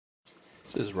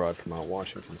This is Rod from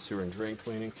Washington Sewer and Drain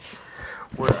Cleaning.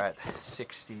 We're at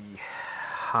 60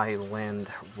 Highland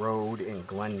Road in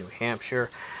Glen, New Hampshire.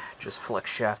 Just flex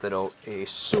shafted out a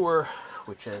sewer,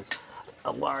 which has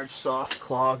a large soft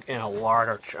clog and a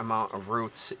large amount of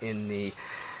roots in the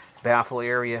baffle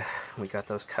area. We got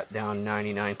those cut down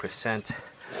 99%.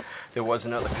 There was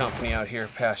another company out here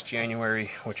past January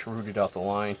which rooted out the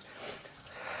line.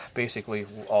 Basically,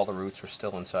 all the roots were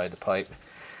still inside the pipe.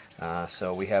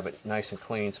 So we have it nice and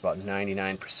clean. It's about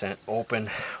 99%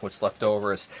 open. What's left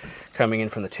over is coming in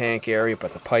from the tank area,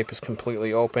 but the pipe is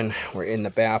completely open. We're in the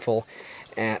baffle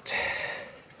at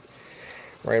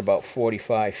right about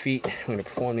 45 feet. I'm going to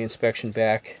perform the inspection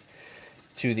back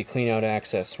to the clean out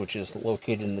access, which is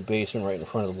located in the basement right in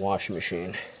front of the washing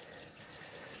machine.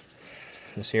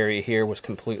 This area here was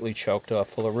completely choked off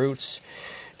full of roots.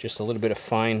 Just a little bit of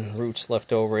fine roots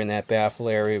left over in that baffle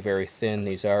area, very thin.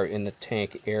 These are in the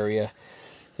tank area.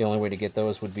 The only way to get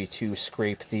those would be to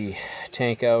scrape the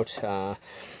tank out.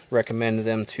 Recommend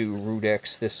them to Root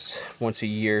X this once a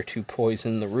year to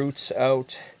poison the roots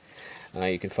out.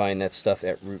 You can find that stuff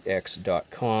at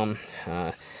rootx.com.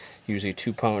 Usually a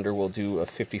 2-pounder will do a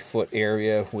 50-foot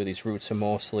area where these roots are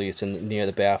mostly. It's near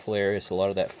the baffle area, so a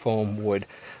lot of that foam would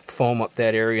foam up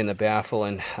that area in the baffle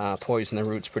and poison the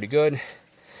roots pretty good.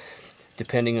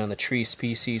 Depending on the tree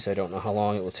species, I don't know how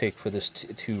long it will take for this to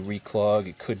reclog.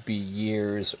 It could be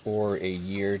years or a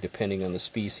year, depending on the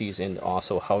species and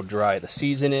also how dry the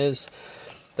season is.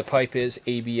 The pipe is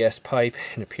ABS pipe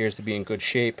and appears to be in good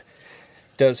shape.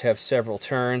 Does have several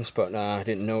turns, but I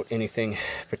didn't note anything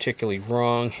particularly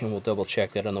wrong, and we'll double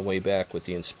check that on the way back with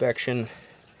the inspection.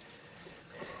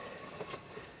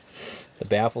 The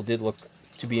baffle did look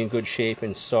to be in good shape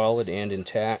and solid and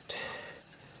intact.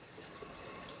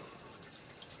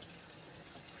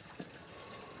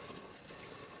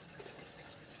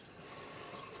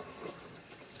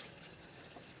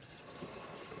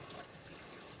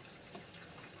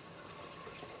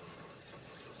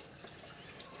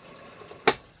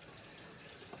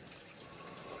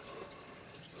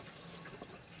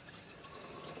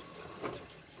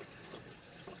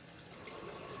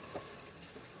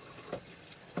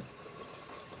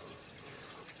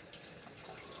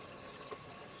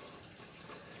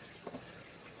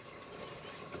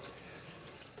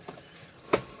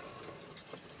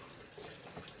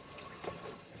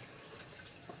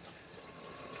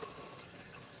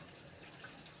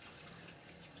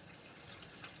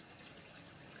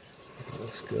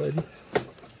 Looks good.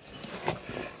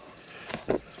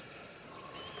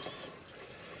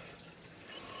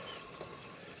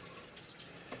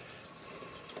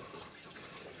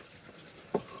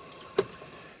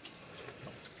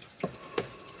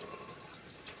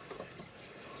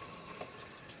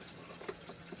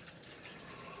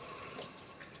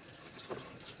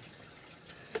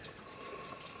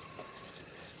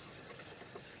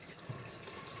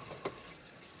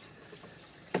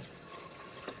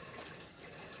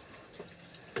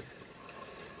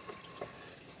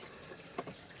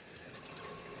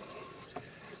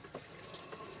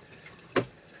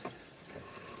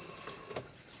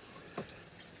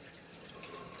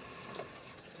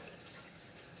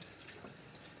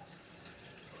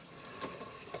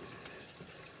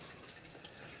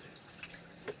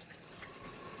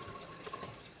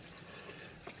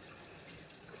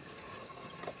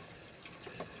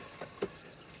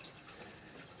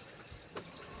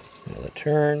 Another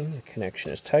turn. The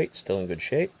connection is tight, still in good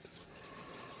shape.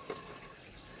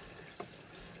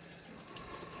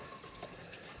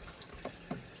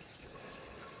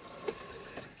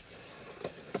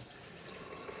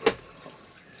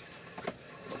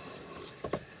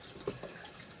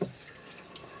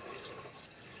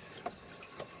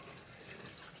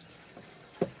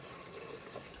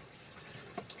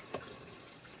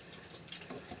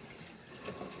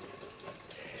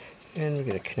 And we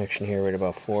get a connection here right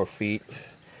about 4 feet.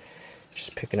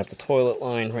 Just picking up the toilet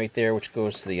line right there, which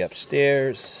goes to the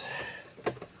upstairs.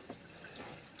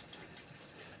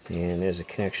 And there's a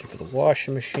connection for the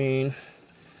washing machine.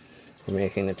 We're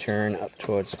making the turn up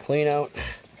towards the clean out.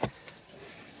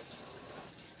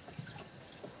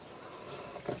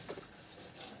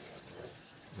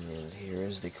 And here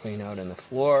is the clean out in the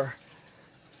floor.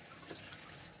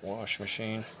 Wash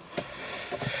machine.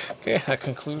 Okay, that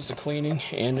concludes the cleaning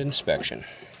and inspection.